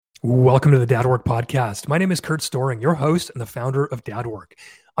Welcome to the Dad Work Podcast. My name is Kurt Storing, your host and the founder of Dad Work.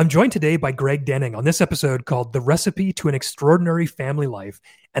 I'm joined today by Greg Denning on this episode called The Recipe to an Extraordinary Family Life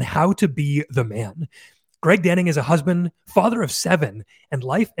and How to Be the Man. Greg Denning is a husband, father of 7, and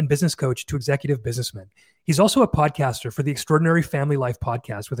life and business coach to executive businessmen. He's also a podcaster for the Extraordinary Family Life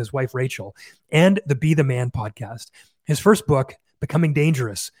podcast with his wife, Rachel, and the Be the Man podcast. His first book, Becoming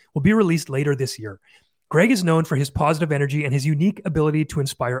Dangerous, will be released later this year. Greg is known for his positive energy and his unique ability to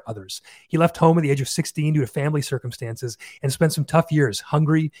inspire others. He left home at the age of 16 due to family circumstances and spent some tough years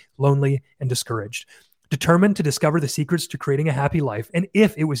hungry, lonely, and discouraged. Determined to discover the secrets to creating a happy life, and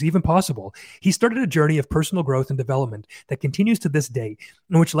if it was even possible, he started a journey of personal growth and development that continues to this day,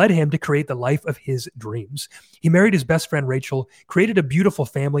 and which led him to create the life of his dreams. He married his best friend, Rachel, created a beautiful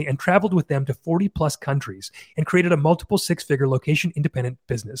family, and traveled with them to 40 plus countries, and created a multiple 6-figure location-independent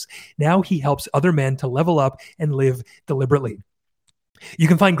business. Now he helps other men to level up and live deliberately. You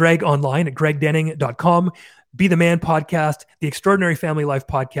can find Greg online at gregdenning.com. Be the Man podcast, the Extraordinary Family Life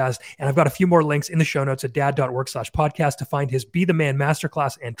podcast, and I've got a few more links in the show notes at dad.work/podcast to find his Be the Man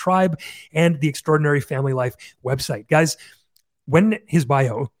Masterclass and Tribe and the Extraordinary Family Life website. Guys, when his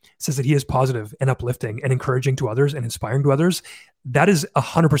bio says that he is positive and uplifting and encouraging to others and inspiring to others, that is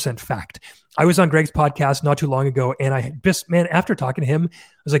 100% fact. I was on Greg's podcast not too long ago, and I just, man, after talking to him, I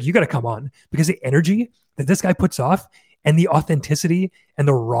was like, you got to come on, because the energy that this guy puts off and the authenticity and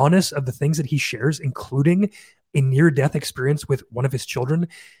the rawness of the things that he shares, including a near-death experience with one of his children,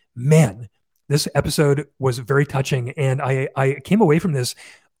 man, this episode was very touching. And I came away from this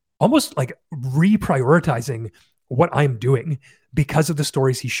almost like reprioritizing what I'm doing because of the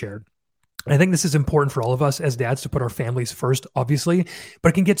stories he shared. I think this is important for all of us as dads to put our families first, obviously, but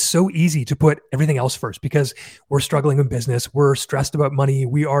it can get so easy to put everything else first because we're struggling in business. We're stressed about money.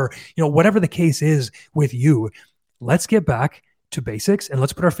 We are, whatever the case is with you. Let's get back to basics and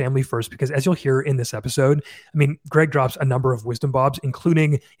let's put our family first, because as you'll hear in this episode, Greg drops a number of wisdom bobs,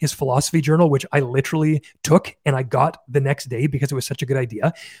 including his philosophy journal, which I literally took and I got the next day because it was such a good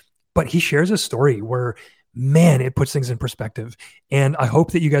idea. But he shares a story where, man, it puts things in perspective. And I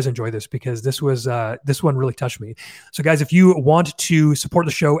hope that you guys enjoy this, because this one really touched me. So guys, if you want to support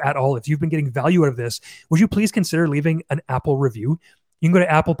the show at all, if you've been getting value out of this, would you please consider leaving an Apple review? You can go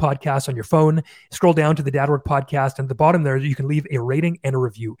to Apple Podcasts on your phone, scroll down to the Dad Work Podcast, and at the bottom there, you can leave a rating and a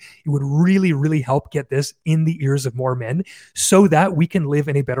review. It would really, really help get this in the ears of more men so that we can live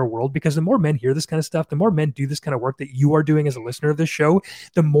in a better world, because the more men hear this kind of stuff, the more men do this kind of work that you are doing as a listener of this show,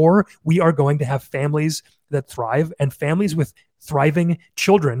 the more we are going to have families that thrive, and families with thriving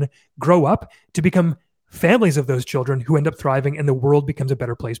children grow up to become families of those children who end up thriving, and the world becomes a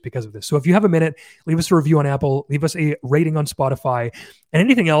better place because of this. So if you have a minute, leave us a review on Apple, leave us a rating on Spotify, and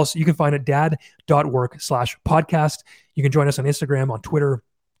anything else you can find at dad.work/podcast. You can join us on Instagram, on Twitter.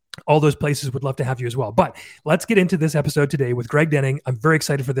 All those places would love to have you as well. But let's get into this episode today with Greg Denning. I'm very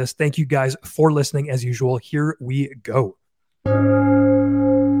excited for this. Thank you guys for listening as usual. Here we go.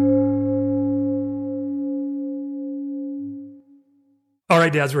 All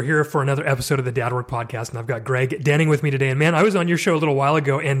right, dads, we're here for another episode of the Dad Work Podcast, and I've got Greg Denning with me today. And man, I was on your show a little while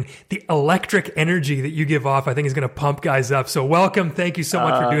ago, and the electric energy that you give off, I think, is going to pump guys up. So welcome. Thank you so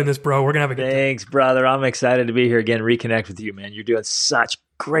much for doing this, bro. We're going to have a good time. Thanks, brother. I'm excited to be here again, reconnect with you, man. You're doing such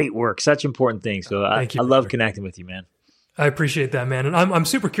great work, such important things. So I love connecting with you, man. I appreciate that, man. And I'm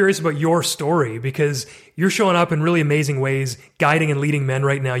super curious about your story, because you're showing up in really amazing ways, guiding and leading men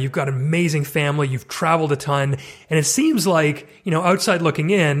right now. You've got an amazing family. You've traveled a ton. And it seems like, outside looking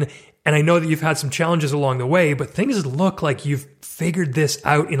in, and I know that you've had some challenges along the way, but things look like you've figured this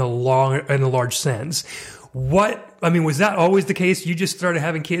out in a large sense. Was that always the case? You just started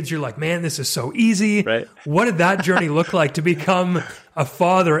having kids. You're like, man, this is so easy. Right. What did that journey look like to become a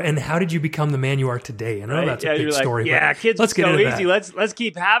father, and how did you become the man you are today? I know that's a big story. Yeah, kids are so easy. Let's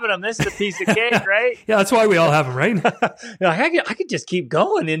keep having them. This is a piece of cake, right? Yeah, that's why we all have them, right? I could just keep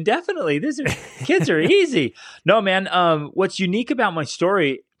going indefinitely. Kids are easy. No, man. What's unique about my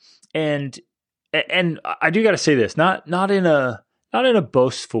story, and I do got to say this, not in a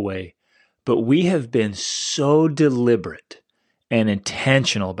boastful way, but we have been so deliberate and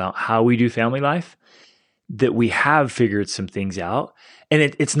intentional about how we do family life that we have figured some things out. And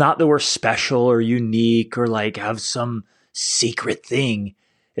it's not that we're special or unique or like have some secret thing.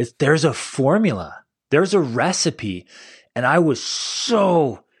 There's a formula. There's a recipe. And I was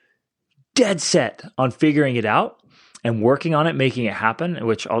so dead set on figuring it out and working on it, making it happen,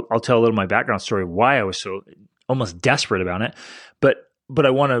 which I'll tell a little of my background story of why I was so almost desperate about it. But I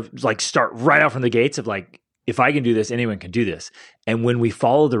want to start right out from the gates of if I can do this, anyone can do this. And when we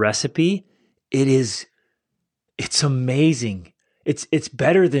follow the recipe, it's amazing. it's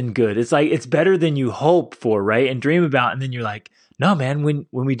better than good. It's like, it's better than you hope for, right? And dream about. And then you're like, no, man, when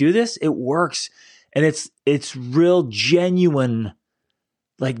we do this, it works. And it's real, genuine,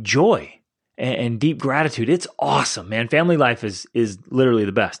 like joy and deep gratitude. It's awesome, man. Family life is literally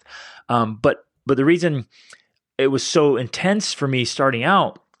the best. But the reason it was so intense for me starting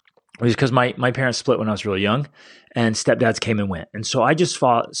out was because my parents split when I was really young, and stepdads came and went. And so I just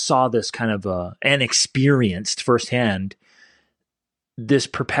saw this kind of and experienced firsthand this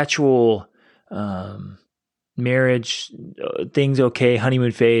perpetual marriage, things okay,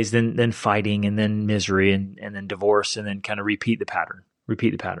 honeymoon phase, then fighting, and then misery, and then divorce, and then kind of repeat the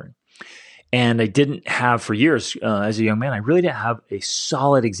pattern. And I didn't have for years as a young man, I really didn't have a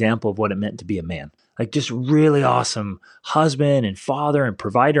solid example of what it meant to be a man. Like just really awesome husband and father and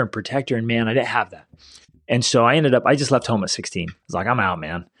provider and protector. And man, I didn't have that. And so I just left home at 16. I was like, I'm out,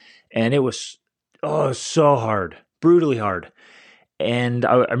 man. And it was, so hard, brutally hard. And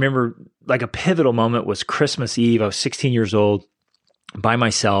I remember like a pivotal moment was Christmas Eve. I was 16 years old by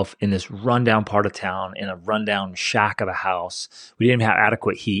myself in this rundown part of town in a rundown shack of a house. We didn't have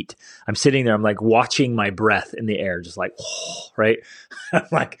adequate heat. I'm sitting there. I'm like watching my breath in the air, just like, right? I'm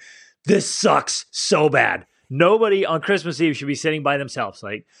like, this sucks so bad. Nobody on Christmas Eve should be sitting by themselves.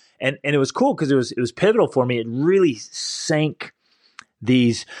 Like, and it was cool because it was pivotal for me. It really sank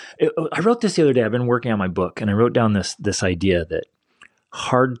these. I wrote this the other day. I've been working on my book, and I wrote down this idea that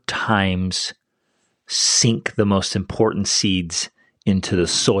hard times sink the most important seeds into the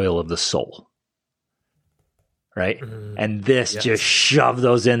soil of the soul. Right? Mm-hmm. And this just shoved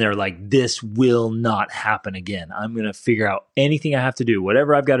those in there like, this will not happen again. I'm going to figure out anything I have to do,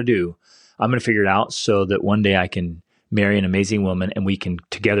 whatever I've got to do, I'm going to figure it out so that one day I can marry an amazing woman and we can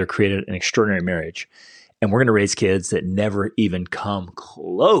together create an extraordinary marriage. And we're going to raise kids that never even come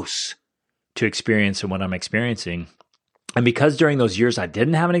close to experiencing what I'm experiencing. And because during those years I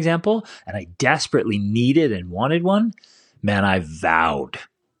didn't have an example and I desperately needed and wanted one, man, I vowed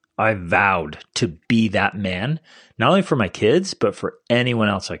to be that man, not only for my kids, but for anyone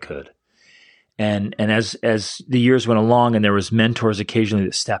else I could. And as the years went along and there was mentors occasionally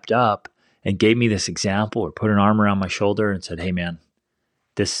that stepped up and gave me this example or put an arm around my shoulder and said, hey man,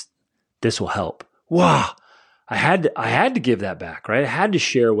 this will help. Wow. I had to give that back, right? I had to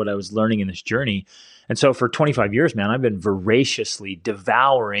share what I was learning in this journey. And so for 25 years, man, I've been voraciously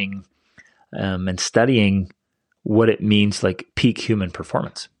devouring and studying what it means, like peak human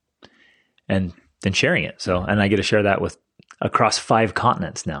performance, and then sharing it. So, and I get to share that with across 5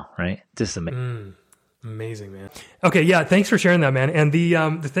 continents now, right? Just amazing. Amazing, man. Okay, yeah, thanks for sharing that, man. And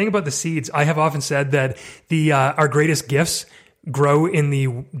the thing about the seeds, I have often said that our greatest gifts grow in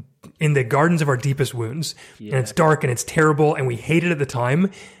the gardens of our deepest wounds. Yeah. And it's dark and it's terrible and we hate it at the time.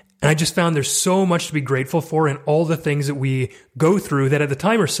 And I just found there's so much to be grateful for in all the things that we go through that at the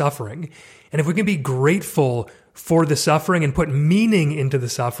time are suffering. And if we can be grateful for the suffering and put meaning into the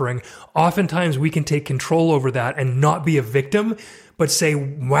suffering, oftentimes we can take control over that and not be a victim, but say,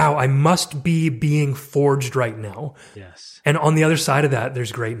 wow, I must be being forged right now. Yes. And on the other side of that,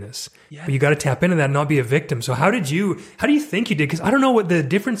 there's greatness. Yeah. But you got to tap into that and not be a victim. So how do you think you did? Because I don't know what the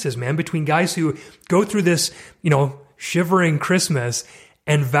difference is, man, between guys who go through this, shivering Christmas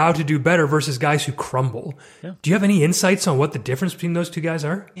and vow to do better versus guys who crumble. Yeah. Do you have any insights on what the difference between those two guys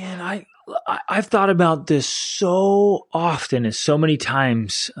are? Man, I've thought about this so often and so many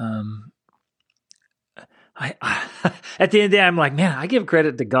times. I at the end of the day, I'm like, man, I give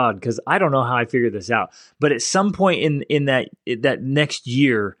credit to God because I don't know how I figured this out. But at some point in that next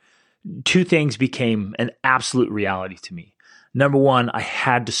year, 2 things became an absolute reality to me. Number one, I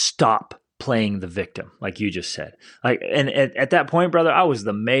had to stop playing the victim, like you just said. And at that point, brother, I was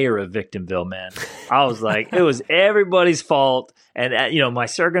the mayor of Victimville, man. I was like, it was everybody's fault. And, my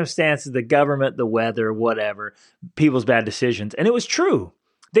circumstances, the government, the weather, whatever, people's bad decisions. And it was true.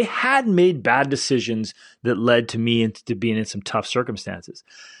 They had made bad decisions that led to me into being in some tough circumstances.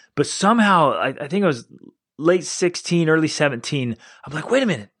 But somehow, I think it was late 16, early 17, I'm like, wait a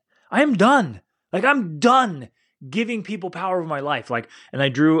minute, I am done. Like, I'm done giving people power over my life. And I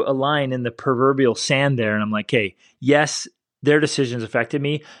drew a line in the proverbial sand there, and I'm like, hey, yes, their decisions affected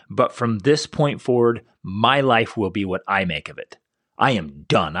me, but from this point forward, my life will be what I make of it. I am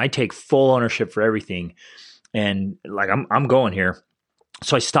done. I take full ownership for everything. And I'm going here.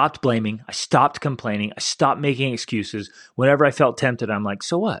 So I stopped blaming. I stopped complaining. I stopped making excuses. Whenever I felt tempted, I'm like,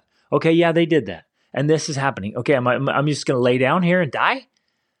 so what? Okay, yeah, they did that. And this is happening. Okay, I'm just going to lay down here and die?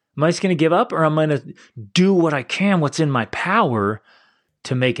 Am I just going to give up, or am I going to do what I can, what's in my power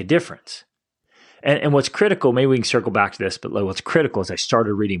to make a difference? And what's critical, maybe we can circle back to this, but like what's critical is I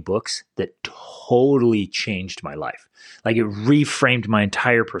started reading books that totally changed my life. Like it reframed my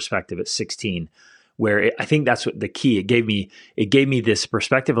entire perspective at 16, where I think that's what the key. It gave me this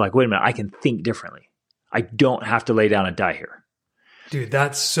perspective like, wait a minute, I can think differently. I don't have to lay down and die here. Dude,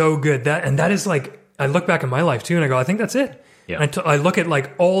 that's so good. That is like, I look back at my life too and I go, I think that's it. Yeah. And I look at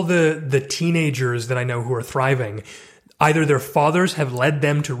like all the teenagers that I know who are thriving. Either their fathers have led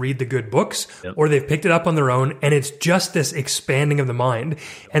them to read the good books, yep, or they've picked it up on their own. And it's just this expanding of the mind.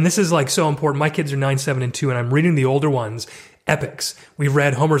 And this is like so important. My kids are 9, 7, and 2, and I'm reading the older ones, epics. We've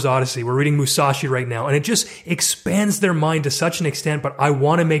read Homer's Odyssey. We're reading Musashi right now. And it just expands their mind to such an extent. But I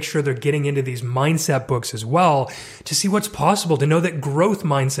want to make sure they're getting into these mindset books as well to see what's possible, to know that growth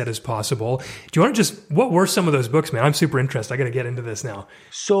mindset is possible. Do you want to what were some of those books, man? I'm super interested. I got to get into this now.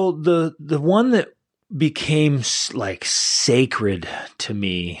 So the one that became like sacred to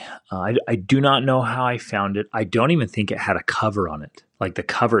me, I do not know how I found it. I don't even think it had a cover on it. Like the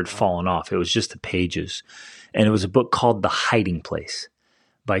cover had fallen off. It was just the pages. And it was a book called The Hiding Place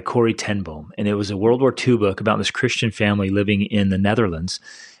by Corrie ten Boom. And it was a World War II book about this Christian family living in the Netherlands.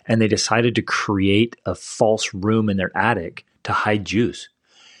 And they decided to create a false room in their attic to hide Jews.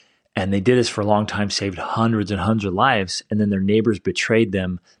 And they did this for a long time, saved hundreds and hundreds of lives. And then their neighbors betrayed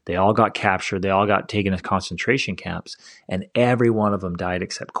them. They all got captured. They all got taken to concentration camps. And every one of them died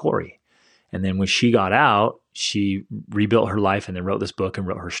except Corrie. And then when she got out, she rebuilt her life and then wrote this book and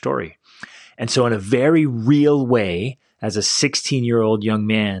wrote her story. And so in a very real way, as a 16-year-old young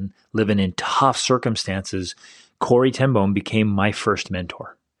man living in tough circumstances, Corrie ten Boom became my first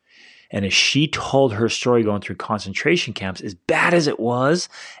mentor. And as she told her story going through concentration camps, as bad as it was,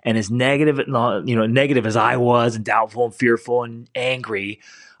 and as negative as I was, and doubtful and fearful and angry,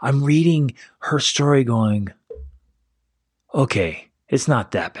 I'm reading her story going, okay, it's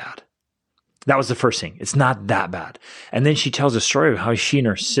not that bad. That was the first thing. It's not that bad. And then she tells a story of how she and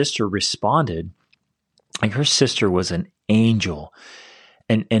her sister responded. Like her sister was an angel.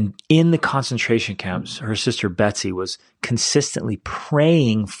 And in the concentration camps, her sister Betsy was consistently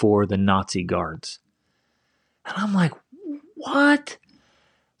praying for the Nazi guards. And I'm like, what?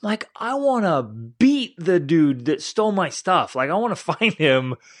 Like, I want to beat the dude that stole my stuff. Like, I want to find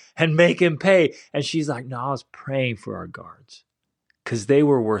him and make him pay. And she's like, no, I was praying for our guards because they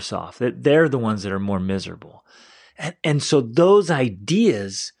were worse off. They're the ones that are more miserable. And so those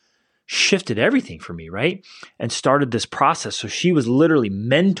ideas shifted everything for me, right? And started this process. So she was literally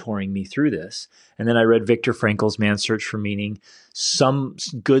mentoring me through this. And then I read Viktor Frankl's Man's Search for Meaning. Some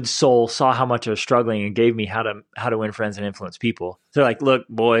good soul saw how much I was struggling and gave me how to win friends and influence people. They're like, look,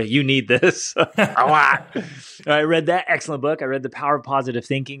 boy, you need this a lot. I read that excellent book. I read The Power of Positive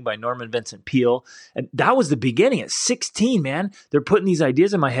Thinking by Norman Vincent Peale. And that was the beginning. At 16, man, they're putting these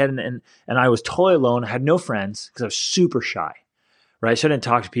ideas in my head. And I was totally alone. I had no friends because I was super shy. Right. So I didn't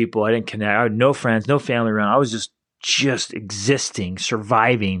talk to people. I didn't connect. I had no friends, no family around. I was just existing,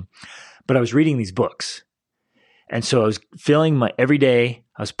 surviving. But I was reading these books. And so I was filling my every day.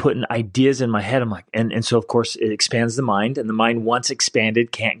 I was putting ideas in my head. I'm like, and so of course it expands the mind. And the mind, once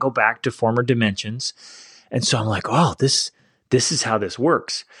expanded, can't go back to former dimensions. And so I'm like, oh, this is how this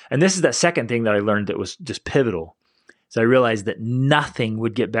works. And this is that second thing that I learned that was just pivotal. So I realized that nothing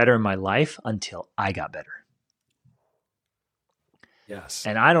would get better in my life until I got better. Yes.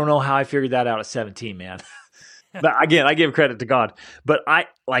 And I don't know how I figured that out at 17, man. But again, I give credit to God. But I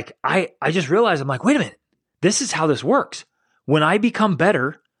just realized, I'm like, wait a minute, this is how this works. When I become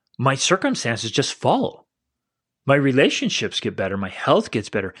better, my circumstances just follow. My relationships get better. My health gets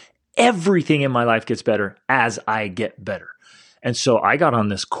better. Everything in my life gets better as I get better. And so I got on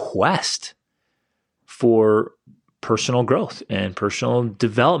this quest for personal growth and personal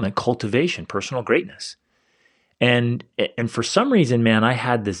development, cultivation, personal greatness. And for some reason, man, I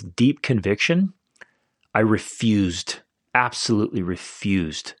had this deep conviction. I absolutely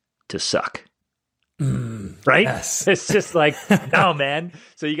refused to suck. Right? Yes. It's just like, no, man.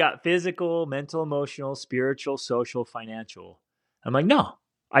 So you got physical, mental, emotional, spiritual, social, financial. I'm like, no,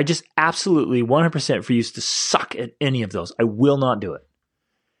 I just absolutely 100% refuse to suck at any of those. I will not do it.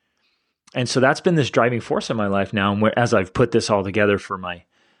 And so that's been this driving force in my life now. And as I've put this all together for I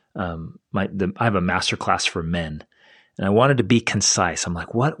have a masterclass for men, and I wanted to be concise. I'm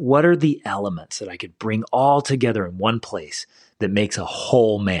like, what are the elements that I could bring all together in one place that makes a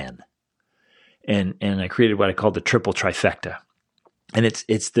whole man? And I created what I call the triple trifecta. And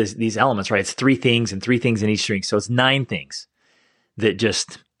it's these elements, right? It's 3 things and 3 things in each string. So it's 9 things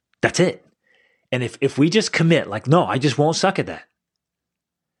that's it. And if we just commit, like, no, I just won't suck at that,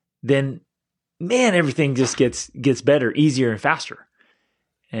 then man, everything just gets better, easier and faster.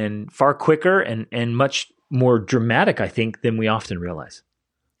 and far quicker and much more dramatic, I think, than we often realize.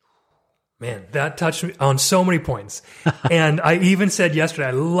 Man, that touched me on so many points. And I even said yesterday,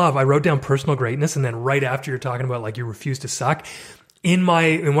 I wrote down personal greatness. And then right after you're talking about like you refuse to suck, in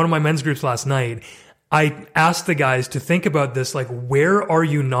one of my men's groups last night, I asked the guys to think about this, like, where are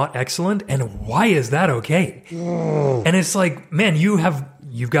you not excellent and why is that okay? Whoa. And it's like, man,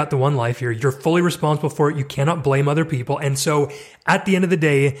 you've got the one life here. You're fully responsible for it. You cannot blame other people. And so at the end of the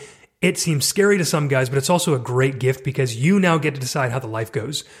day, it seems scary to some guys, but it's also a great gift because you now get to decide how the life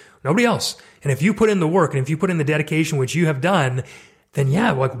goes. Nobody else. And if you put in the work and if you put in the dedication, which you have done, then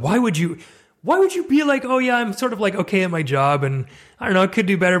yeah, like why would you be like, oh yeah, I'm sort of like okay at my job and I don't know, I could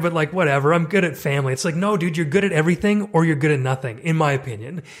do better, but like whatever, I'm good at family. It's like, no, dude, you're good at everything or you're good at nothing, in my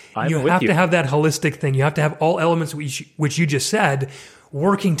opinion. You have to have that holistic thing. You have to have all elements which you just said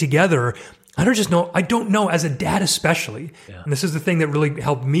working together. I don't know as a dad especially, and this is the thing that really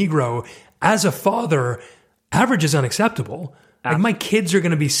helped me grow. As a father, average is unacceptable. Like my kids are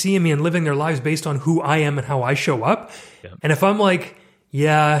going to be seeing me and living their lives based on who I am and how I show up. Yeah. And if I'm like,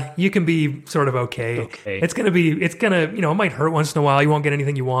 yeah, you can be sort of okay. It's going to, it might hurt once in a while. You won't get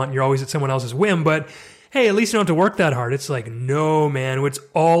anything you want. And you're always at someone else's whim, but hey, at least you don't have to work that hard. It's like, no, man, it's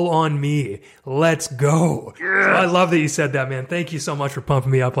all on me. Let's go. Yes. So I love that you said that, man. Thank you so much for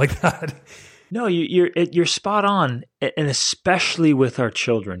pumping me up like that. No, you're spot on. And especially with our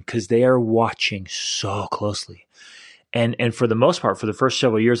children, because they are watching so closely. And for the most part, for the first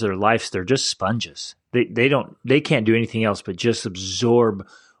several years of their lives, they're just sponges. They can't do anything else but just absorb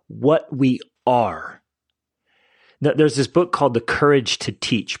what we are. Now, there's this book called The Courage to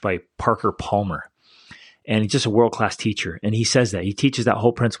Teach by Parker Palmer. And he's just a world-class teacher. And he says that. He teaches that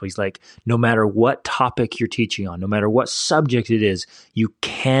whole principle. He's like, no matter what topic you're teaching on, no matter what subject it is, you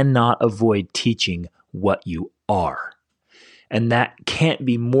cannot avoid teaching what you are. And that can't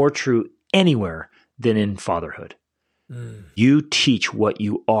be more true anywhere than in fatherhood. You teach what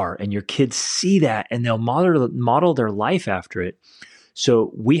you are, and your kids see that, and they'll model their life after it.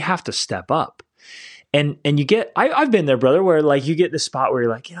 So we have to step up. And you get, I've been there, brother, where like you get the spot where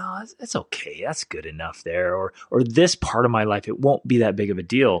you're like, that's okay, that's good enough there, or this part of my life, it won't be that big of a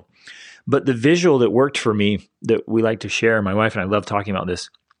deal. But the visual that worked for me that we like to share, my wife and I love talking about this,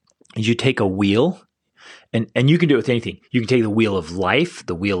 is you take a wheel. And you can do it with anything. You can take the wheel of life,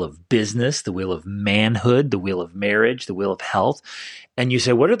 the wheel of business, the wheel of manhood, the wheel of marriage, the wheel of health. And you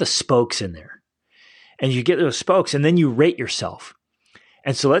say, what are the spokes in there? And you get those spokes and then you rate yourself.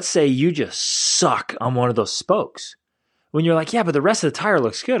 And so let's say you just suck on one of those spokes. When you're like, yeah, but the rest of the tire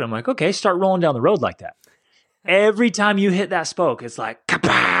looks good. I'm like, okay, start rolling down the road like that. Every time you hit that spoke, it's like,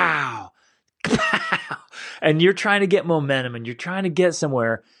 kapow, kapow. And you're trying to get momentum and you're trying to get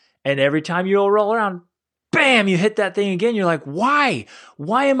somewhere. And every time you roll around, bam, you hit that thing again. You're like, why?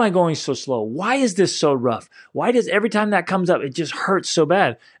 Why am I going so slow? Why is this so rough? Why does every time that comes up, it just hurts so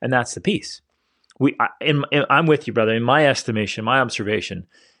bad? And that's the piece. I'm with you, brother. In my estimation, my observation,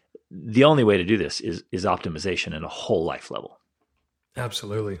 the only way to do this is optimization at a whole life level.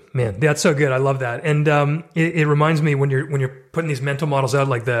 Absolutely, man. That's so good. I love that. And it reminds me when you're putting these mental models out,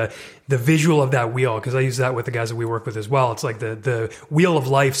 like the visual of that wheel, because I use that with the guys that we work with as well. It's like the wheel of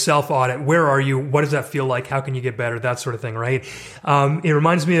life, self audit. Where are you? What does that feel like? How can you get better? That sort of thing, right? It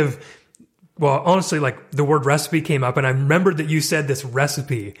reminds me of, well, honestly, like the word recipe came up, and I remembered that you said this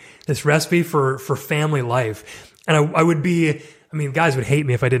recipe for family life, and I would be. I mean, guys would hate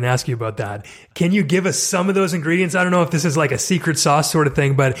me if I didn't ask you about that. Can you give us some of those ingredients? I don't know if this is like a secret sauce sort of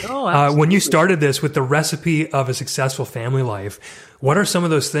thing, but when you started this with the recipe of a successful family life, what are some of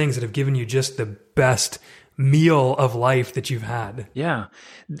those things that have given you just the best meal of life that you've had? Yeah.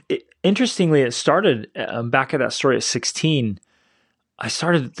 Interestingly, it started back at that story at 16. I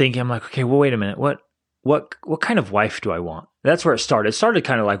started thinking, I'm like, okay, well, wait a minute. What kind of wife do I want? That's where it started. It started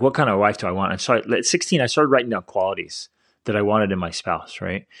kind of like, what kind of wife do I want? And so at 16, I started writing down qualities that I wanted in my spouse,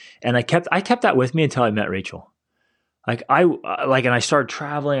 right? And I kept that with me until I met Rachel. And I started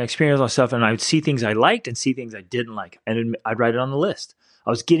traveling, I experienced all stuff, and I would see things I liked and see things I didn't like, and I'd write it on the list. I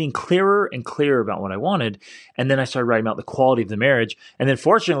was getting clearer and clearer about what I wanted, and then I started writing about the quality of the marriage. And then,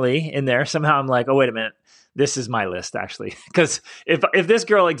 fortunately, in there somehow I'm like, oh, wait a minute, this is my list actually, because if this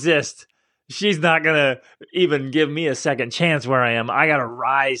girl exists, she's not gonna even give me a second chance where I am. I gotta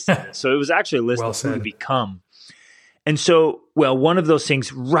rise to this. So it was actually a list of who to become. And so, well, one of those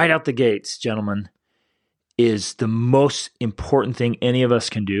things right out the gates, gentlemen, is the most important thing any of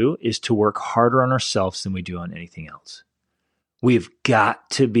us can do is to work harder on ourselves than we do on anything else. We've got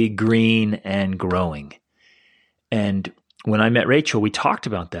to be green and growing. And when I met Rachel, we talked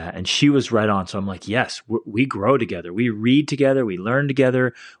about that, and she was right on. So I'm like, yes, we grow together. We read together. We learn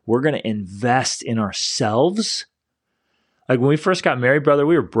together. We're going to invest in ourselves. Like when we first got married, brother,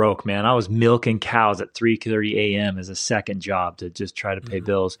 we were broke, man. I was milking cows at 3:30 a.m. as a second job to just try to pay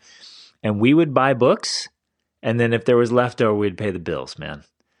bills. And we would buy books, and then if there was leftover, we'd pay the bills, man.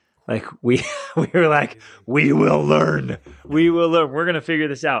 Like we were like, we will learn. We will learn. We're going to figure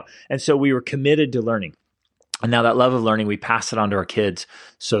this out. And so we were committed to learning. And now that love of learning, we pass it on to our kids.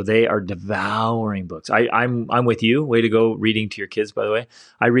 So they are devouring books. I'm with you. Way to go reading to your kids, by the way.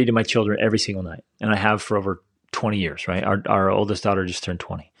 I read to my children every single night, and I have for over 20 years, right? Our oldest daughter just turned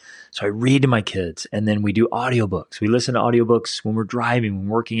 20. So I read to my kids, and then we do audiobooks. We listen to audiobooks when we're driving, when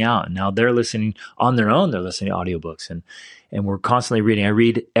we're working out. And now they're listening on their own. They're listening to audiobooks, and we're constantly reading. I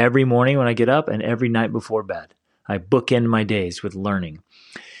read every morning when I get up and every night before bed. I bookend my days with learning.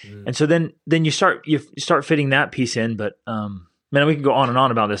 And so then you start fitting that piece in. But man, we can go on and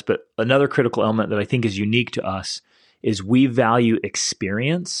on about this. But another critical element that I think is unique to us is we value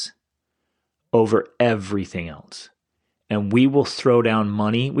experience over everything else. And we will throw down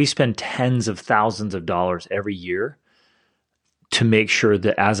money. We spend tens of thousands of dollars every year to make sure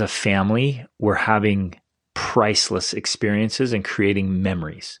that as a family, we're having priceless experiences and creating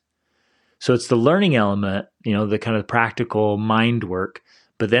memories. So it's the learning element, the kind of practical mind work.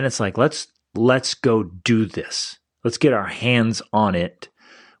 But then it's like, let's go do this. Let's get our hands on it,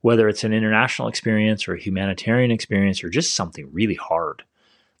 whether it's an international experience or a humanitarian experience or just something really hard.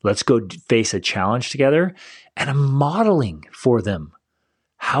 Let's go face a challenge together. And I'm modeling for them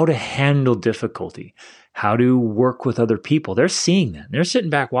how to handle difficulty, how to work with other people. They're seeing that. They're sitting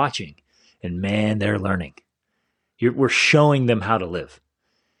back watching, and man, they're learning. We're showing them how to live.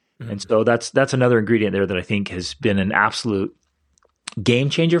 Mm-hmm. And so that's another ingredient there that I think has been an absolute game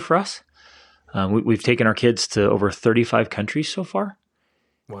changer for us. We've taken our kids to over 35 countries so far.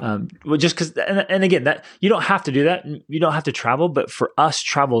 Wow. Well, just because, and again, that you don't have to do that. You don't have to travel, but for us,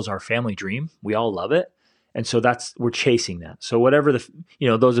 travel is our family dream. We all love it. And so we're chasing that. So whatever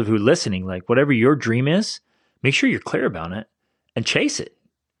those of you listening, like whatever your dream is, make sure you're clear about it and chase it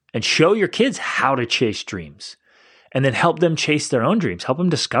and show your kids how to chase dreams and then help them chase their own dreams. Help them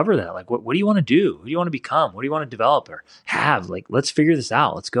discover that. Like, what do you want to do? Who do you want to become? What do you want to develop or have? Like, let's figure this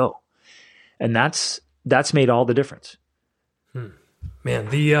out. Let's go. And that's made all the difference. Man,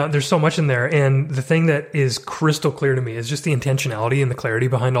 there's so much in there. And the thing that is crystal clear to me is just the intentionality and the clarity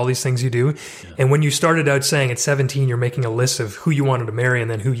behind all these things you do. Yeah. And when you started out saying at 17, you're making a list of who you wanted to marry and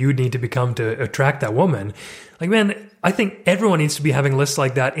then who you'd need to become to attract that woman. Like, man, I think everyone needs to be having lists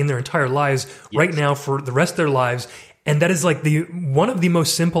like that in their entire lives right now for the rest of their lives. And that is like one of the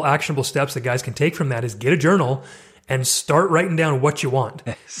most simple actionable steps that guys can take from that is get a journal and start writing down what you want.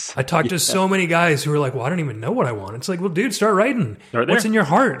 Yes. I talked to so many guys who are like, well, I don't even know what I want. It's like, well, dude, start writing. What's in your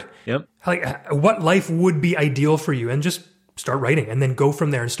heart? Yep. Like, what life would be ideal for you? And just start writing and then go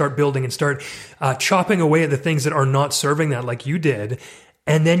from there and start building and start chopping away at the things that are not serving that like you did.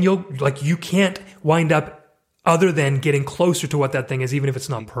 And then you can't wind up other than getting closer to what that thing is, even if it's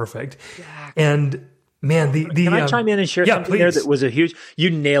not perfect. Exactly. And man, Can I chime in and share something please. There that was you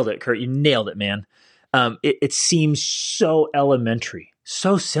nailed it, Kurt. You nailed it, man. It seems so elementary,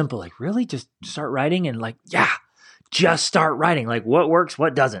 so simple. Like, really, just start writing and just start writing. Like, what works,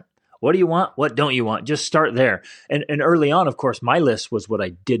 what doesn't? What do you want? What don't you want? Just start there. And early on, of course, my list was what I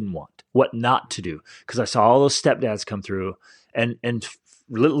didn't want, what not to do, because I saw all those stepdads come through, and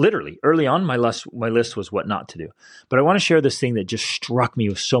literally early on, my list was what not to do. But I want to share this thing that just struck me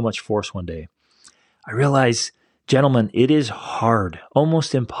with so much force one day. I realized, gentlemen, it is hard,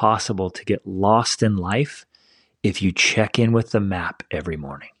 almost impossible to get lost in life if you check in with the map every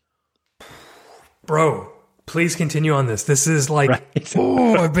morning. Bro, please continue on this. This is like, right.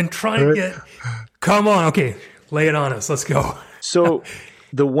 I've been trying to get, come on. Okay, lay it on us. Let's go. So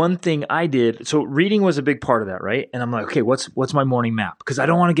the one thing I did, so reading was a big part of that, right? And I'm like, okay, what's my morning map? Because I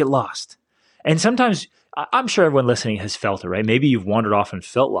don't want to get lost. And sometimes, I'm sure everyone listening has felt it, right? Maybe you've wandered off and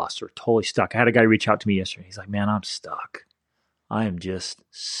felt lost or totally stuck. I had a guy reach out to me yesterday. He's like, man, I'm stuck. I am just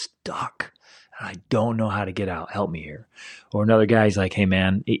stuck. And I don't know how to get out. Help me here. Or another guy, he's like, hey,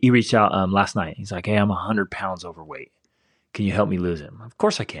 man, he reached out last night. He's like, hey, I'm 100 pounds overweight. Can you help me lose it? Of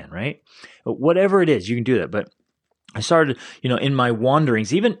course I can, right? But whatever it is, you can do that. But I started, in my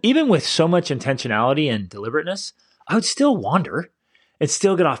wanderings, even with so much intentionality and deliberateness, I would still wander and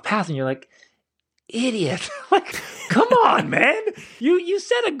still get off path. And you're like, idiot. Like, come on, man. You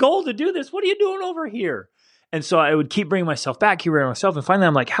set a goal to do this. What are you doing over here? And so I would keep bringing myself back, and finally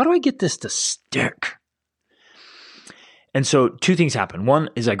I'm like, how do I get this to stick? And so two things happened. One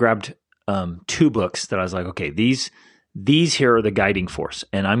is I grabbed 2 books that I was like, okay, these these here are the guiding force.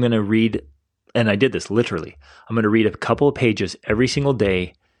 And I'm going to read, and I did this literally, I'm going to read a couple of pages every single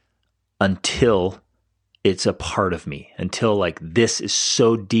day until it's a part of me, until like this is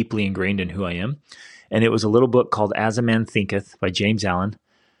so deeply ingrained in who I am. And it was a little book called As a Man Thinketh by James Allen.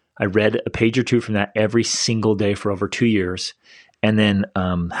 I read a page or two from that every single day for over 2 years. And then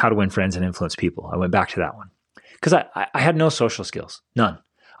How to Win Friends and Influence People. I went back to that one because I had no social skills, none.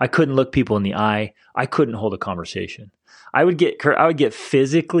 I couldn't look people in the eye. I couldn't hold a conversation. I would get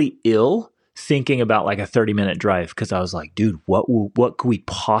physically ill thinking about like a 30-minute drive because I was like, dude, what could we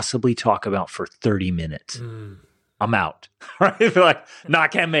possibly talk about for 30 minutes? I'm out. Right? I feel like, no, I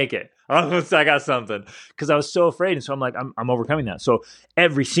can't make it. I got something because I was so afraid. And so I'm like, I'm overcoming that. So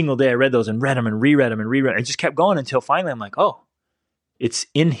every single day I read those and read them and reread them and reread them. I just kept going until finally I'm like, oh, it's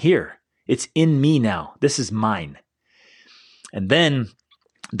in here. It's in me now. This is mine. And then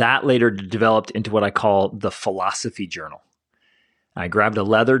that later developed into what I call the philosophy journal. I grabbed a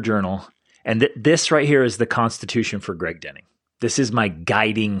leather journal, and this right here is the Constitution for Greg Denning. This is my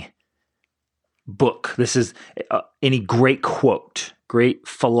guiding book. This is any great quote, great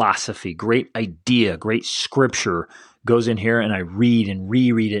philosophy, great idea, great scripture goes in here, and I read and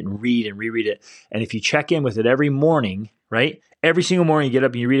reread it and read and reread it. And if you check in with it every morning, right? Every single morning you get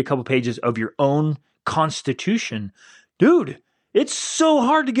up and you read a couple pages of your own Constitution, dude, it's so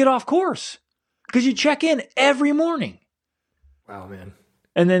hard to get off course because you check in every morning. Wow, man.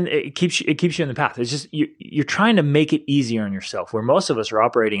 And then it keeps you in the path. It's just you're trying to make it easier on yourself, where most of us are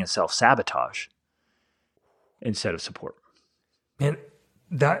operating in self-sabotage instead of support. Man,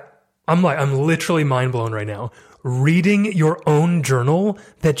 I'm literally mind blown right now. Reading your own journal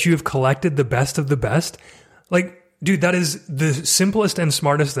that you have collected the best of the best. Like, dude, that is the simplest and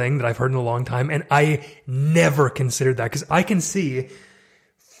smartest thing that I've heard in a long time. And I never considered that because I can see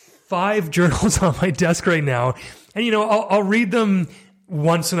 5 journals on my desk right now. And, I'll read them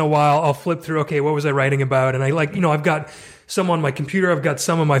once in a while. I'll flip through, okay, what was I writing about? And I've got some on my computer, I've got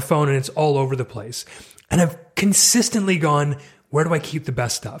some on my phone, and it's all over the place. And I've consistently gone, where do I keep the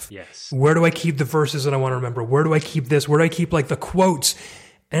best stuff? Yes. Where do I keep the verses that I want to remember? Where do I keep this? Where do I keep like the quotes?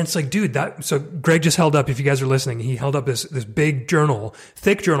 And it's like, dude, so Greg just held up, if you guys are listening, he held up this big journal,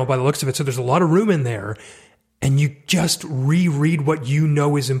 thick journal by the looks of it. So there's a lot of room in there. And you just reread what you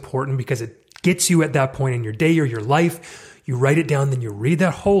know is important because it gets you at that point in your day or your life. You write it down, then you read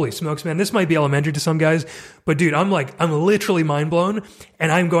that. Holy smokes, man. This might be elementary to some guys, but dude, I'm literally mind blown,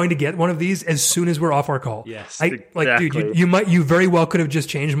 and I'm going to get one of these as soon as we're off our call. Yes. Exactly. Dude, you very well could have just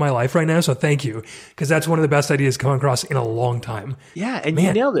changed my life right now. So thank you. Cause that's one of the best ideas come across in a long time. Yeah. And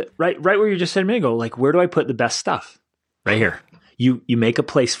you nailed it. Right where you just said a minute ago, like, where do I put the best stuff? Right here. You make a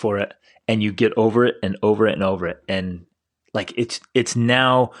place for it and you get over it and over it and over it. And like, it's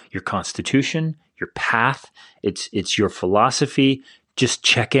now your Constitution, your path, it's your philosophy. Just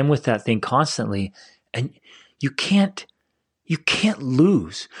check in with that thing constantly, and you can't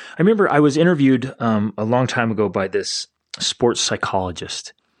lose. I remember I was interviewed a long time ago by this sports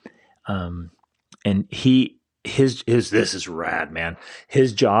psychologist, and his this is rad, man.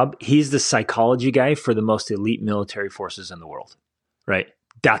 His job, he's the psychology guy for the most elite military forces in the world, right?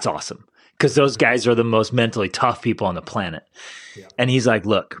 That's awesome because those guys are the most mentally tough people on the planet. Yeah. And he's like,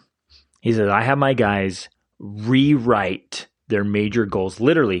 look. He says, I have my guys rewrite their major goals,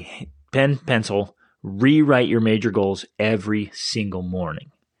 literally pen, pencil, rewrite your major goals every single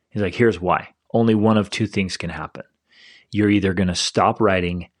morning. He's like, here's why. Only one of 2 things can happen. You're either going to stop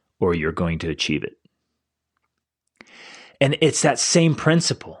writing or you're going to achieve it. And it's that same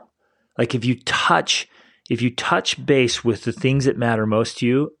principle. Like if you touch base with the things that matter most to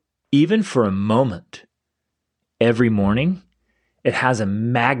you, even for a moment, every morning, it has a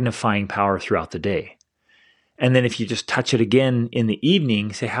magnifying power throughout the day. And then if you just touch it again in the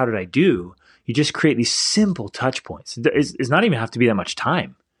evening, say, how did I do? You just create these simple touch points. It's not even have to be that much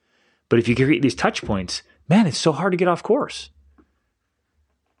time. But if you create these touch points, man, it's so hard to get off course.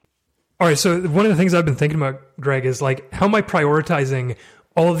 All right. So one of the things I've been thinking about, Greg, is like, how am I prioritizing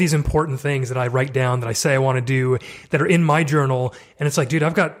all of these important things that I write down, that I say I want to do, that are in my journal? And it's like, dude,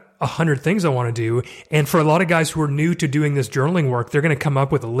 I've got 100 things I want to do. And for a lot of guys who are new to doing this journaling work, they're going to come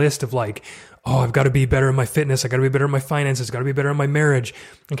up with a list of like, oh, I've got to be better in my fitness. I got to be better in my finances. Got to be better in my marriage.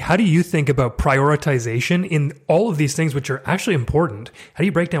 Like, how do you think about prioritization in all of these things, which are actually important? How do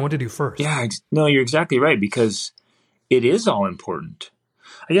you break down what to do first? Yeah, no, you're exactly right, because it is all important.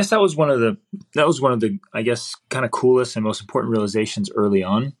 I guess that was one of the, I guess, kind of coolest and most important realizations early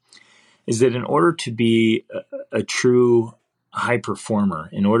on, is that in order to be a true high performer,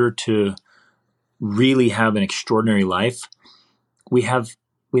 in order to really have an extraordinary life, we have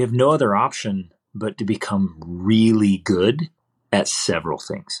no other option but to become really good at several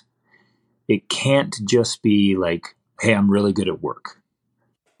things. It can't just be like, hey, I'm really good at work,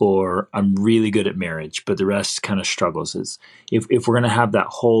 or I'm really good at marriage, but the rest kind of struggles. If we're going to have that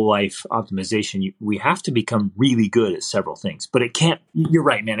whole life optimization, we have to become really good at several things. But it can't. You're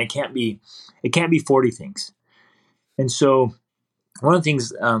right, man. It can't be 40 things. And so one of the things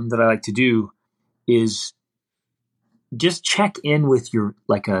that I like to do is just check in with your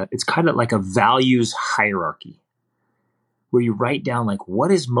it's kind of like a values hierarchy, where you write down like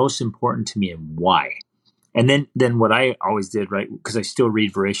what is most important to me and why. And then what I always did, right, because I still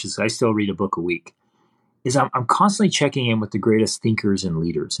read voraciously, I still read a book a week, is I'm constantly checking in with the greatest thinkers and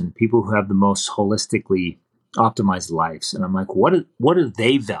leaders and people who have the most holistically optimized lives. And I'm like, what do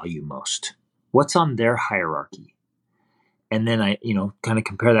they value most? What's on their hierarchy? And then I, kind of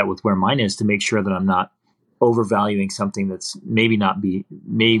compare that with where mine is to make sure that I'm not overvaluing something that's may not be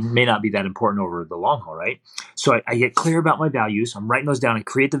that important over the long haul, right? So I get clear about my values. I'm writing those down. I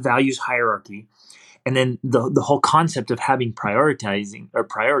create the values hierarchy. And then the whole concept of having priorities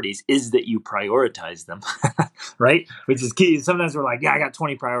is that you prioritize them, right? Which is key. Sometimes we're like, yeah, I got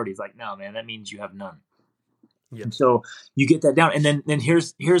 20 priorities. Like, no, man, that means you have none. Yep. And so you get that down. And then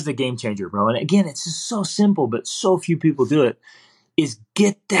here's the game changer, bro. And again, it's just so simple, but so few people do it, is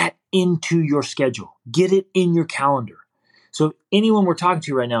get that into your schedule. Get it in your calendar. So anyone we're talking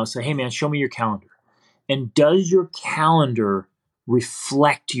to right now, say, hey, man, show me your calendar. And does your calendar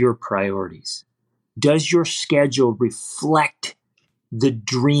reflect your priorities? Does your schedule reflect the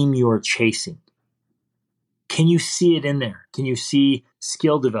dream you're chasing? Can you see it in there? Can you see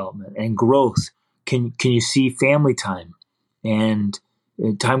skill development and growth? Can you see family time and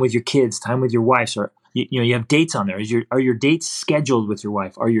time with your kids, time with your wife? Or you have dates on there. Are your dates scheduled with your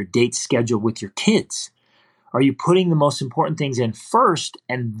wife? Are your dates scheduled with your kids? Are you putting the most important things in first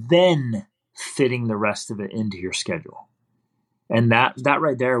and then fitting the rest of it into your schedule? And that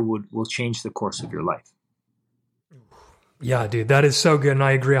right there will change the course of your life. Yeah, dude, that is so good. And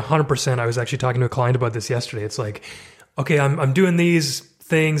I agree 100%. I was actually talking to a client about this yesterday. It's like, okay, I'm doing these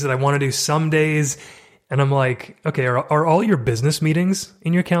things that I want to do some days. And I'm like, okay, are all your business meetings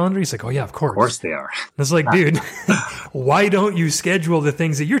in your calendar? He's like, oh yeah, of course. Of course they are. And it's like, dude, why don't you schedule the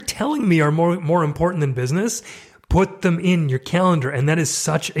things that you're telling me are more important than business? Put them in your calendar. And that is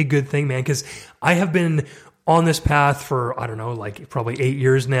such a good thing, man, because I have been on this path for, I don't know, like probably 8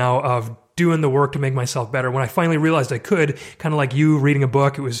 years now of doing the work to make myself better. When I finally realized I could, kind of like you reading a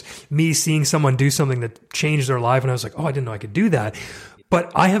book, it was me seeing someone do something that changed their life. And I was like, oh, I didn't know I could do that.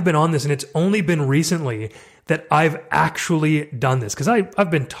 But I have been on this, and it's only been recently that I've actually done this, because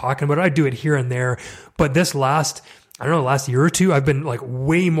I've been talking about it. I do it here and there. But this last year or two, I've been like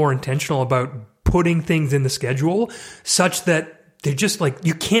way more intentional about putting things in the schedule such that they're just like,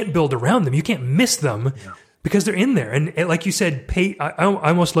 you can't build around them. You can't miss them. Yeah. Because they're in there. And like you said, I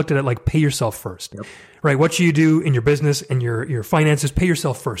almost looked at it like pay yourself first, yep. Right? What you do in your business and your finances, pay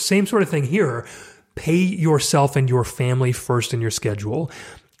yourself first. Same sort of thing here. Pay yourself and your family first in your schedule.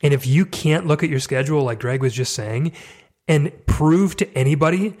 And if you can't look at your schedule, like Greg was just saying, and prove to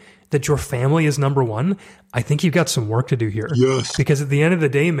anybody that your family is number one, I think you've got some work to do here. Yes. Because at the end of the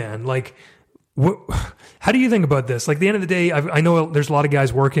day, man, like, how do you think about this? Like, the end of the day, I know there's a lot of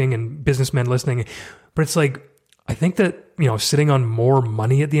guys working and businessmen listening, but it's like, I think that, sitting on more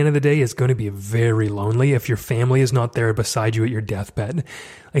money at the end of the day is going to be very lonely if your family is not there beside you at your deathbed.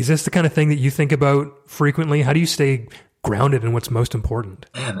 Is this the kind of thing that you think about frequently? How do you stay grounded in what's most important?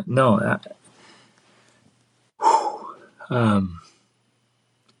 Man, no.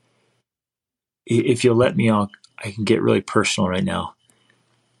 If you'll let me, I can get really personal right now.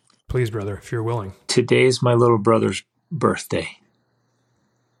 Please, brother, if you're willing. Today is my little brother's birthday.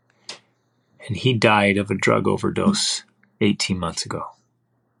 And he died of a drug overdose 18 months ago.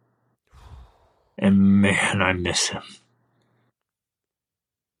 And man, I miss him.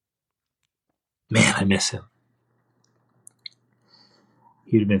 Man, I miss him.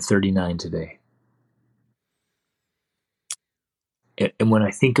 He'd have been 39 today. And when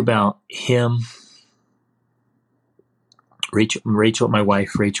I think about him, Rachel, my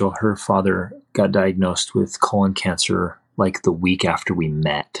wife, Rachel, her father got diagnosed with colon cancer like the week after we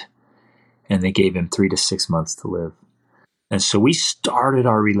met. And they gave him 3 to 6 months to live. And so we started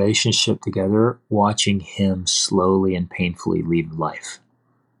our relationship together watching him slowly and painfully leave life.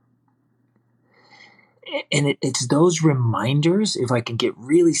 And it's those reminders, if I can get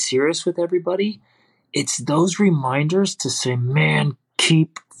really serious with everybody, it's those reminders to say, man,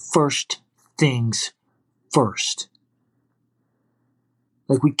 keep first things first.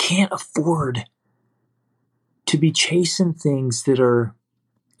 Like, we can't afford to be chasing things that are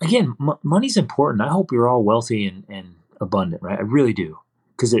again, money's important. I hope we're all wealthy and abundant, right? I really do,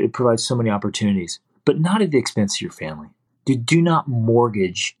 because it provides so many opportunities, but not at the expense of your family. Do not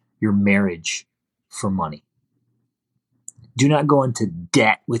mortgage your marriage for money. Do not go into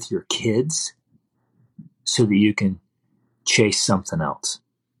debt with your kids so that you can chase something else.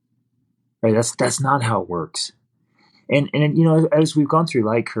 Right? That's not how it works. And as we've gone through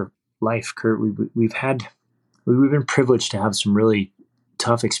life, Kurt, we've been privileged to have some really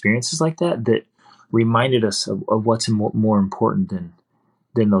tough experiences like that reminded us of what's more important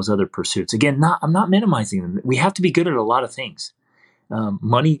than those other pursuits. Again, I'm not minimizing them. We have to be good at a lot of things.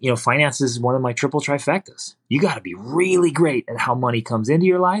 Money, finances is one of my triple trifectas. You got to be really great at how money comes into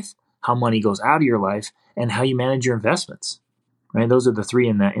your life, how money goes out of your life, and how you manage your investments. Right? Those are the three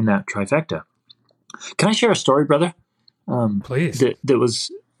in that trifecta. Can I share a story, brother? Please. That was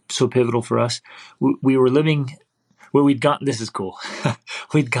so pivotal for us. We were living where we'd gone. This is cool.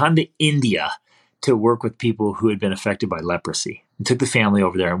 We'd gone to India to work with people who had been affected by leprosy. We took the family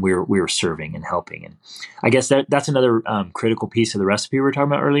over there, and we were serving and helping. And I guess that's another critical piece of the recipe we were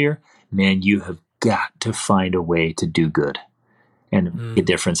talking about earlier. Man, you have got to find a way to do good and make a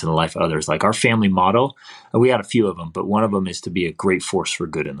difference in the life of others. Like our family motto, we had a few of them, but one of them is to be a great force for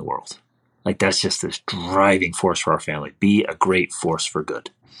good in the world. Like that's just this driving force for our family. Be a great force for good.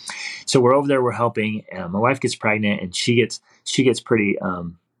 So we're over there, we're helping. My wife gets pregnant, and she gets pretty.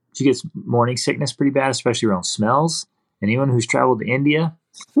 She gets morning sickness pretty bad, especially around smells. Anyone who's traveled to India,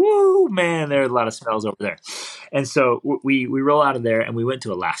 woo, man, there are a lot of smells over there. And so we roll out of there, and we went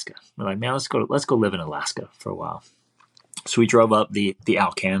to Alaska. We're like, man, let's go live in Alaska for a while. So we drove up the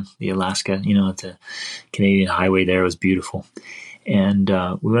Alcan, the Alaska, the Canadian highway there. It was beautiful. And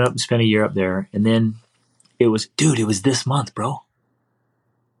we went up and spent a year up there. And then it was this month, bro.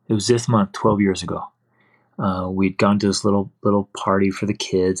 It was this month, 12 years ago. We'd gone to this little party for the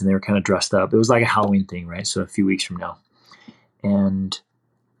kids, and they were kind of dressed up. It was like a Halloween thing, right? So a few weeks from now. And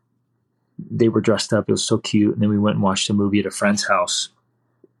they were dressed up. It was so cute. And then we went and watched a movie at a friend's house,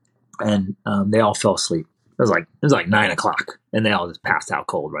 and they all fell asleep. It was like 9:00, and they all just passed out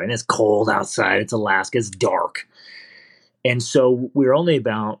cold, right? And it's cold outside. It's Alaska. It's dark. And so we were only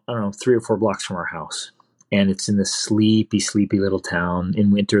about, 3 or 4 blocks from our house. And it's in this sleepy, sleepy little town. In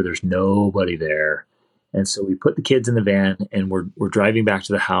winter, there's nobody there. And so we put the kids in the van, and we're driving back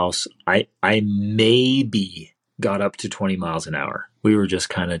to the house. I maybe got up to 20 miles an hour. We were just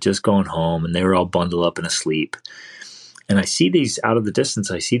kind of just going home, and they were all bundled up and asleep. And I see these out of the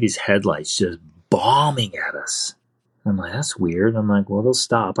distance. I see these headlights just bombing at us. I'm like, that's weird. I'm like, well, they'll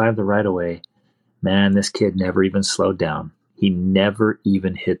stop. I have the right of way. Man, this kid never even slowed down. He never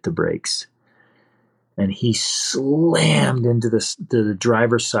even hit the brakes. And he slammed into the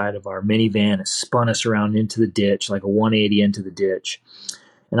driver's side of our minivan. It spun us around into the ditch, like a 180 into the ditch.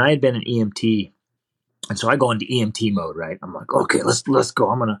 And I had been an EMT. And so I go into EMT mode, right? I'm like, okay, let's go.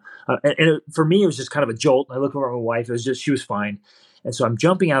 I'm going to, for me, it was just kind of a jolt. I look over at my wife. She was fine. And so I'm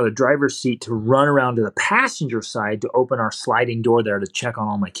jumping out of the driver's seat to run around to the passenger side to open our sliding door there to check on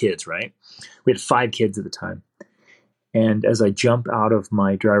all my kids, right? We had 5 kids at the time. And as I jump out of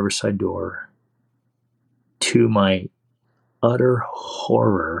my driver's side door, to my utter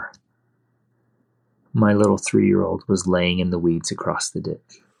horror, my little 3-year-old was laying in the weeds across the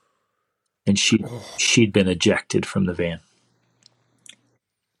ditch. And she'd been ejected from the van.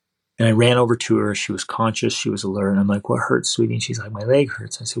 And I ran over to her. She was conscious. She was alert. And I'm like, what hurts, sweetie? And she's like, my leg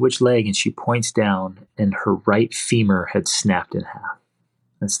hurts. I said, which leg? And she points down, and her right femur had snapped in half.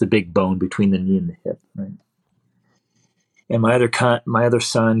 That's the big bone between the knee and the hip, right? And my other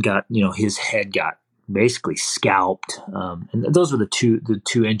son got, his head got basically scalped. And those were the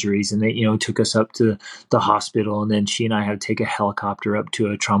two injuries. And they, took us up to the hospital. And then she and I had to take a helicopter up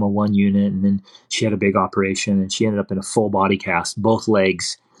to a trauma 1 unit. And then she had a big operation, and she ended up in a full body cast, both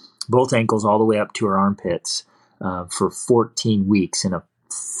legs, both ankles, all the way up to her armpits, for 14 weeks in a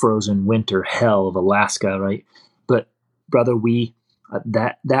frozen winter hell of Alaska. Right. But brother,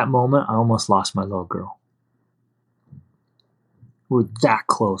 that moment, I almost lost my little girl. We're that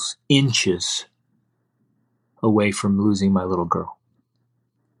close, inches away from losing my little girl.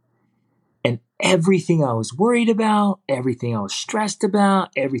 And everything I was worried about, everything I was stressed about,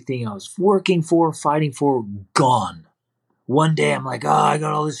 everything I was working for, fighting for, gone. One day I'm like, I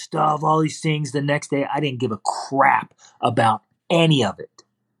got all this stuff, all these things. The next day I didn't give a crap about any of it.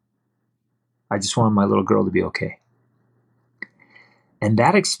 I just wanted my little girl to be okay. And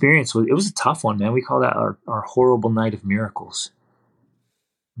that experience was a tough one, man. We call that our horrible night of miracles.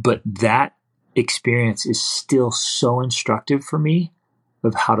 But that experience is still so instructive for me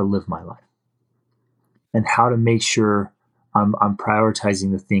of how to live my life and how to make sure I'm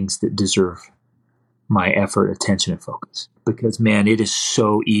prioritizing the things that deserve my effort, attention, and focus. Because, man, it is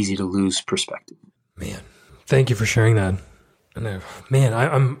so easy to lose perspective. Man, thank you for sharing that. And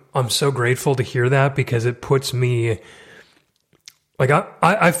man, I'm so grateful to hear that, because it puts me, like,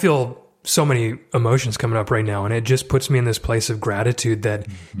 I feel so many emotions coming up right now, and it just puts me in this place of gratitude that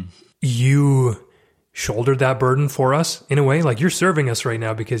you shouldered that burden for us in a way. Like, you're serving us right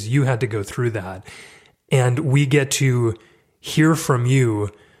now because you had to go through that, and we get to hear from you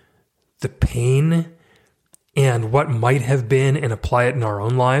the pain and what might have been and apply it in our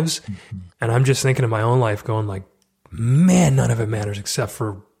own lives. And I'm just thinking of my own life going like, man, none of it matters except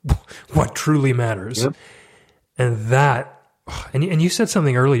for what truly matters. Yep. And that, and you said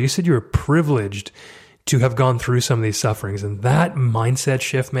something earlier, you said you were privileged to have gone through some of these sufferings, and that mindset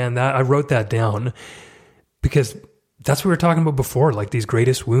shift, man, that I wrote that down because that's what we were talking about before, like these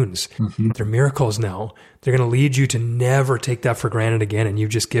greatest wounds. They're miracles now. They're going to lead you to never take that for granted again. And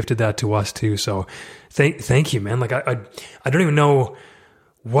you've just gifted that to us too. So thank you, man. Like I don't even know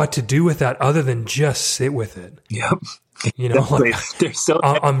what to do with that other than just sit with it. Yep. You know, like,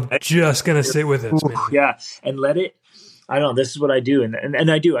 I'm just going to sit with it. Man. Yeah. And let it, I don't know, this is what I do. And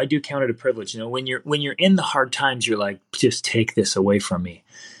I do count it a privilege. You know, when you're in the hard times, you're like, just take this away from me.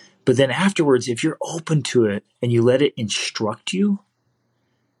 But then afterwards, if you're open to it and you let it instruct you,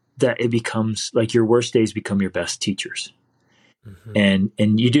 that it becomes like your worst days become your best teachers. And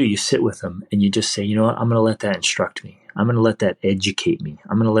you sit with them and you just say, you know what, I'm going to let that instruct me. I'm going to let that educate me.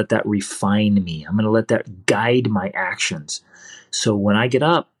 I'm going to let that refine me. I'm going to let that guide my actions. So when I get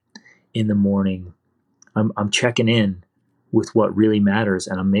up in the morning, I'm checking in with what really matters,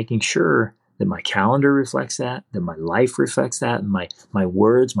 and I'm making sure that my calendar reflects that my life reflects that, and my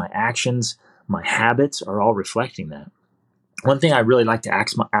words, my actions, my habits are all reflecting that. One thing I really like to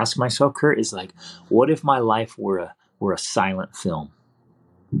ask myself, Kurt, is like, what if my life were a silent film?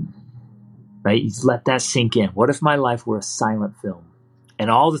 Right? You let that sink in. What if my life were a silent film,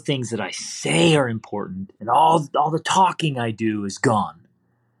 and all the things that I say are important, and all the talking I do is gone,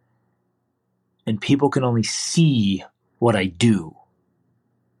 and people can only see what I do?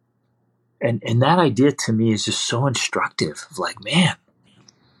 And that idea to me is just so instructive. Of like, man,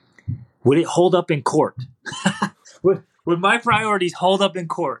 would it hold up in court? would my priorities hold up in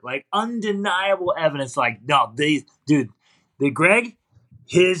court? Like undeniable evidence. Like, no, Greg,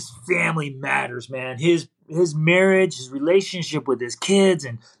 his family matters, man. His marriage, his relationship with his kids,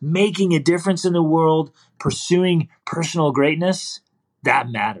 and making a difference in the world, pursuing personal greatness, that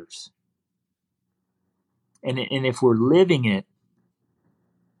matters. And if we're living it,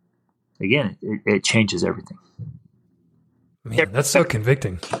 again, it changes everything. Man, that's so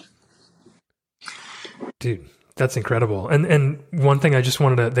convicting. Dude, that's incredible. And one thing I just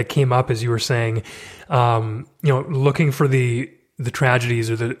wanted that came up as you were saying, looking for the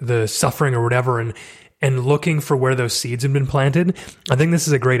tragedies or the suffering or whatever, and looking for where those seeds have been planted. I think this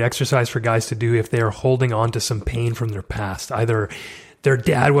is a great exercise for guys to do if they are holding on to some pain from their past. Either their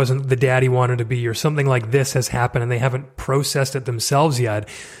dad wasn't the dad he wanted to be, or something like this has happened and they haven't processed it themselves yet.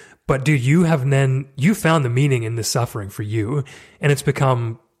 But dude, you found the meaning in this suffering for you, and it's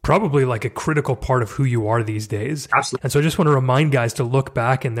become probably like a critical part of who you are these days. Absolutely. And so I just want to remind guys to look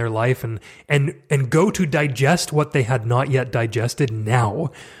back in their life and go to digest what they had not yet digested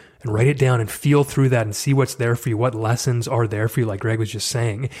now, and write it down and feel through that and see what's there for you, what lessons are there for you, like Greg was just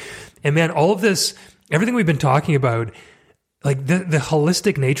saying. And man, all of this, everything we've been talking about, like the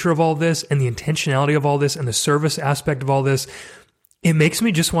holistic nature of all this and the intentionality of all this and the service aspect of all this, it makes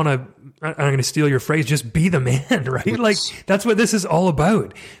me just want to, I'm going to steal your phrase, just be the man, right? Like that's what this is all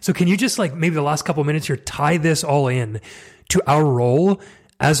about. So can you just like maybe the last couple of minutes here, tie this all in to our role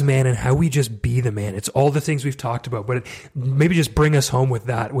as man and how we just be the man? It's all the things we've talked about, but maybe just bring us home with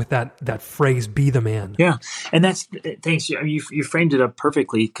that phrase, be the man. Yeah. And thanks. You framed it up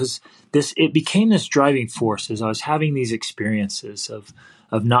perfectly, because it became this driving force as I was having these experiences of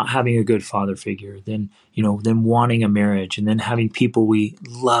not having a good father figure, then wanting a marriage, and then having people we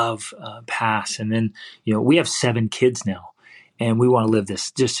love pass. And then, we have 7 kids now, and we want to live this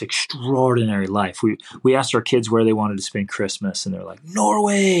just extraordinary life. We asked our kids where they wanted to spend Christmas, and they're like,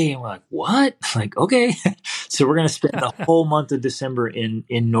 Norway. And we're like, what? Like, okay. So we're going to spend the whole month of December in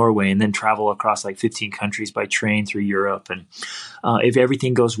Norway, and then travel across like 15 countries by train through Europe. And if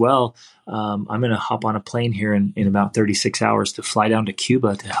everything goes well, I'm going to hop on a plane here in about 36 hours to fly down to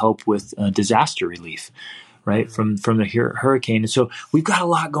Cuba to help with disaster relief, right, from the hurricane. And so we've got a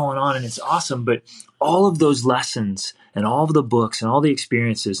lot going on, and it's awesome. But all of those lessons and all of the books and all the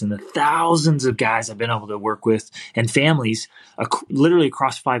experiences and the thousands of guys I've been able to work with and families literally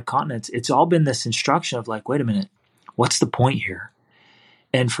across 5 continents, it's all been this instruction of like, wait a minute, What's the point here?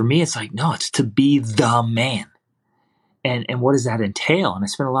 And for me, it's like, no, it's to be the man. And what does that entail? And I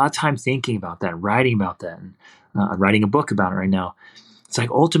spent a lot of time thinking about that, writing about that, and I'm writing a book about it right now. It's like,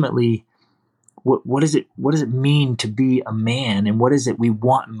 ultimately, what does it mean to be a man, and what is it we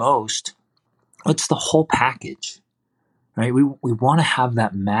want most? It's the whole package, right? We want to have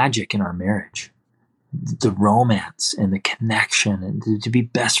that magic in our marriage, the romance and the connection, and to be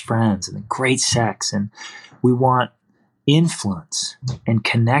best friends, and the great sex, and we want influence and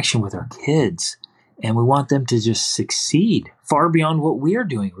connection with our kids. And we want them to just succeed far beyond what we're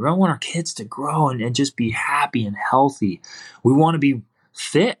doing. We don't want our kids to grow and just be happy and healthy. We want to be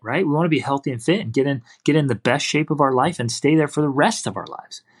fit, right? We want to be healthy and fit and get in the best shape of our life and stay there for the rest of our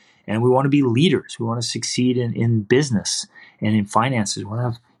lives. And we want to be leaders. We want to succeed in business and in finances. We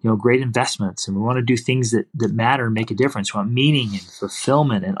want to have great investments, and we want to do things that matter and make a difference. We want meaning and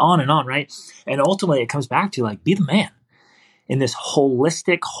fulfillment and on, right? And ultimately, it comes back to like, be the man. In this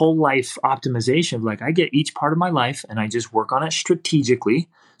holistic whole life optimization of like, I get each part of my life and I just work on it strategically.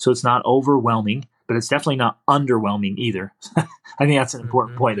 So it's not overwhelming, but it's definitely not underwhelming either. I think that's an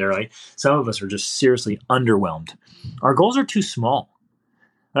important point there, right? Some of us are just seriously underwhelmed. Our goals are too small.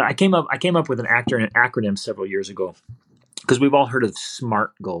 I came up with an acronym several years ago, because we've all heard of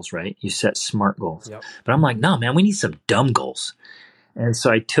SMART goals, right? You set SMART goals. Yep. But I'm like, no, man, we need some dumb goals. And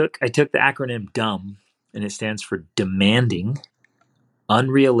so I took the acronym DUMB, and it stands for demanding,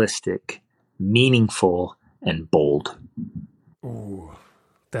 unrealistic, meaningful, and bold. Ooh,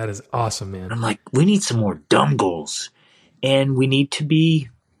 that is awesome, man. I'm like, we need some more dumb goals, and we need to be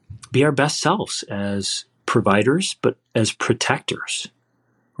our best selves as providers, but as protectors,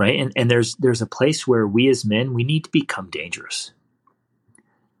 right? And there's a place where we as men, we need to become dangerous,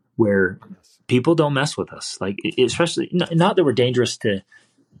 where people don't mess with us, like especially not that we're dangerous to,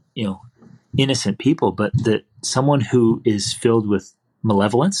 innocent people, but that someone who is filled with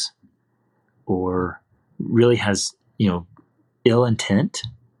malevolence or really has, ill intent,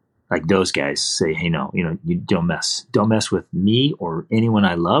 like those guys say, hey, no, you don't mess with me or anyone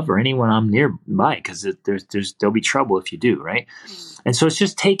I love or anyone I'm nearby, because there'll be trouble if you do, right? And so it's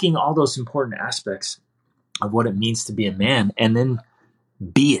just taking all those important aspects of what it means to be a man and then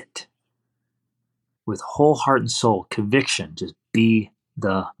be it with whole heart and soul, conviction, just be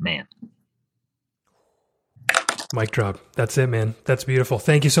the man. Mic drop. That's it, man. That's beautiful.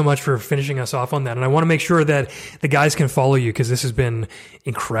 Thank you so much for finishing us off on that. And I want to make sure that the guys can follow you, because this has been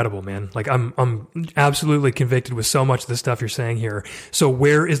incredible, man. Like I'm absolutely convicted with so much of the stuff you're saying here. So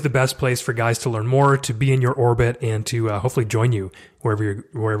where is the best place for guys to learn more, to be in your orbit, and to hopefully join you wherever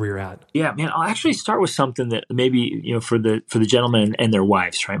you're at? Yeah, man. I'll actually start with something that maybe, for the gentlemen and their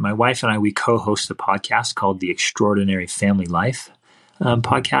wives, right? My wife and I, we co-host a podcast called The Extraordinary Family Life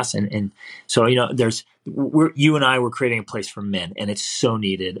podcast. And so, you and I were creating a place for men, and it's so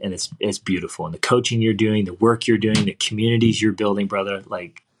needed, and it's beautiful. And the coaching you're doing, the work you're doing, the communities you're building, brother,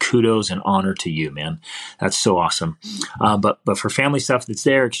 like kudos and honor to you, man. That's so awesome. But for family stuff that's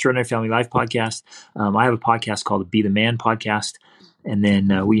there, Extraordinary Family Life podcast. I have a podcast called the Be the Man podcast. And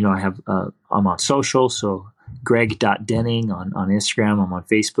then, I'm on social. So Greg.Denning on Instagram. I'm on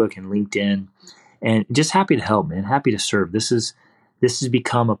Facebook and LinkedIn, and just happy to help, man. Happy to serve. This has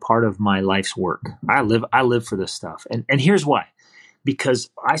become a part of my life's work. I live for this stuff. And here's why.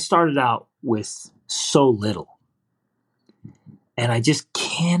 Because I started out with so little. And I just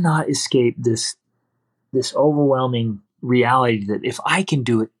cannot escape this overwhelming reality that if I can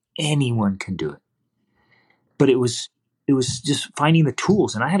do it, anyone can do it. But it was just finding the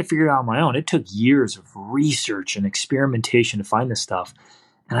tools, and I had to figure it out on my own. It took years of research and experimentation to find this stuff.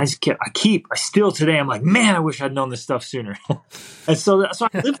 And I still today, I'm like, man, I wish I'd known this stuff sooner. And so that's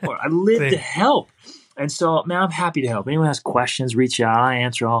what I live for. I live to help. And so, man, I'm happy to help. Anyone has questions, reach out. I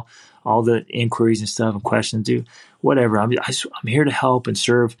answer all the inquiries and stuff and questions, do whatever. I'm here to help and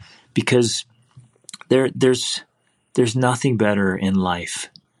serve, because there's nothing better in life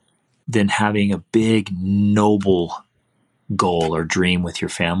than having a big, noble goal or dream with your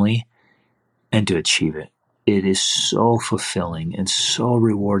family and to achieve it. It is so fulfilling and so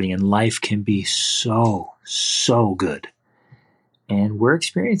rewarding, and life can be so, so good. And we're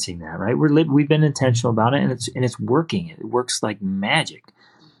experiencing that, right? We've been intentional about it, and it's working. It works like magic.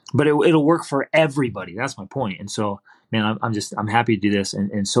 But it'll work for everybody. That's my point. And so, man, I'm happy to do this,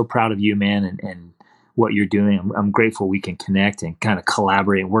 and so proud of you, man, and what you're doing. I'm grateful we can connect and kind of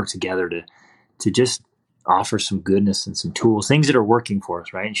collaborate and work together to just offer some goodness and some tools, things that are working for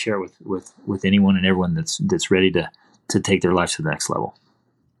us, right? And share it with anyone and everyone that's ready to take their life to the next level.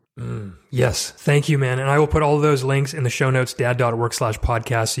 Yes. Thank you, man. And I will put all of those links in the show notes,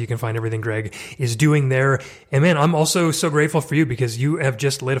 dad.work/podcast, so you can find everything Greg is doing there. And man, I'm also so grateful for you because you have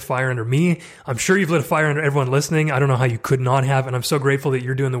just lit a fire under me. I'm sure you've lit a fire under everyone listening. I don't know how you could not have. And I'm so grateful that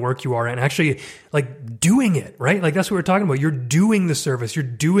you're doing the work you are and actually like doing it, right? Like that's what we're talking about. You're doing the service. You're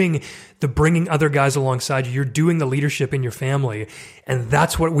doing the bringing other guys alongside you. You're doing the leadership in your family. And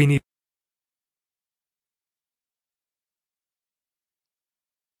that's what we need.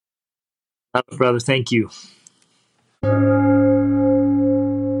 Brother, thank you.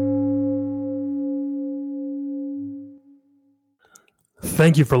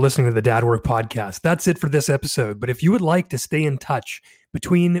 Thank you for listening to the Dad Work Podcast. That's it for this episode. But if you would like to stay in touch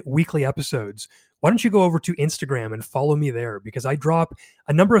between weekly episodes, why don't you go over to Instagram and follow me there? Because I drop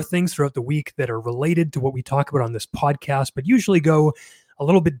a number of things throughout the week that are related to what we talk about on this podcast, but usually go a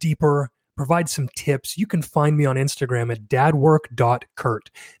little bit deeper, provide some tips. You can find me on Instagram at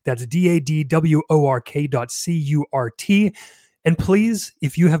dadwork.curt. That's DADWORK.CURT. And please,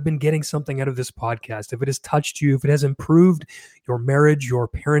 if you have been getting something out of this podcast, if it has touched you, if it has improved your marriage, your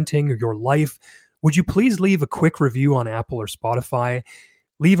parenting, or your life, would you please leave a quick review on Apple or Spotify?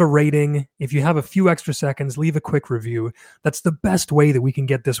 Leave a rating. If you have a few extra seconds, leave a quick review. That's the best way that we can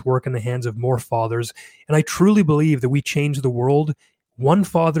get this work in the hands of more fathers. And I truly believe that we change the world one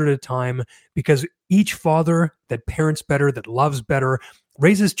father at a time, because each father that parents better, that loves better,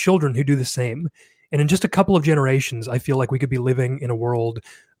 raises children who do the same. And in just a couple of generations, I feel like we could be living in a world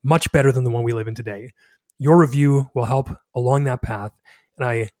much better than the one we live in today. Your review will help along that path. And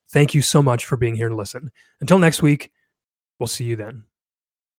I thank you so much for being here to listen. Until next week, we'll see you then.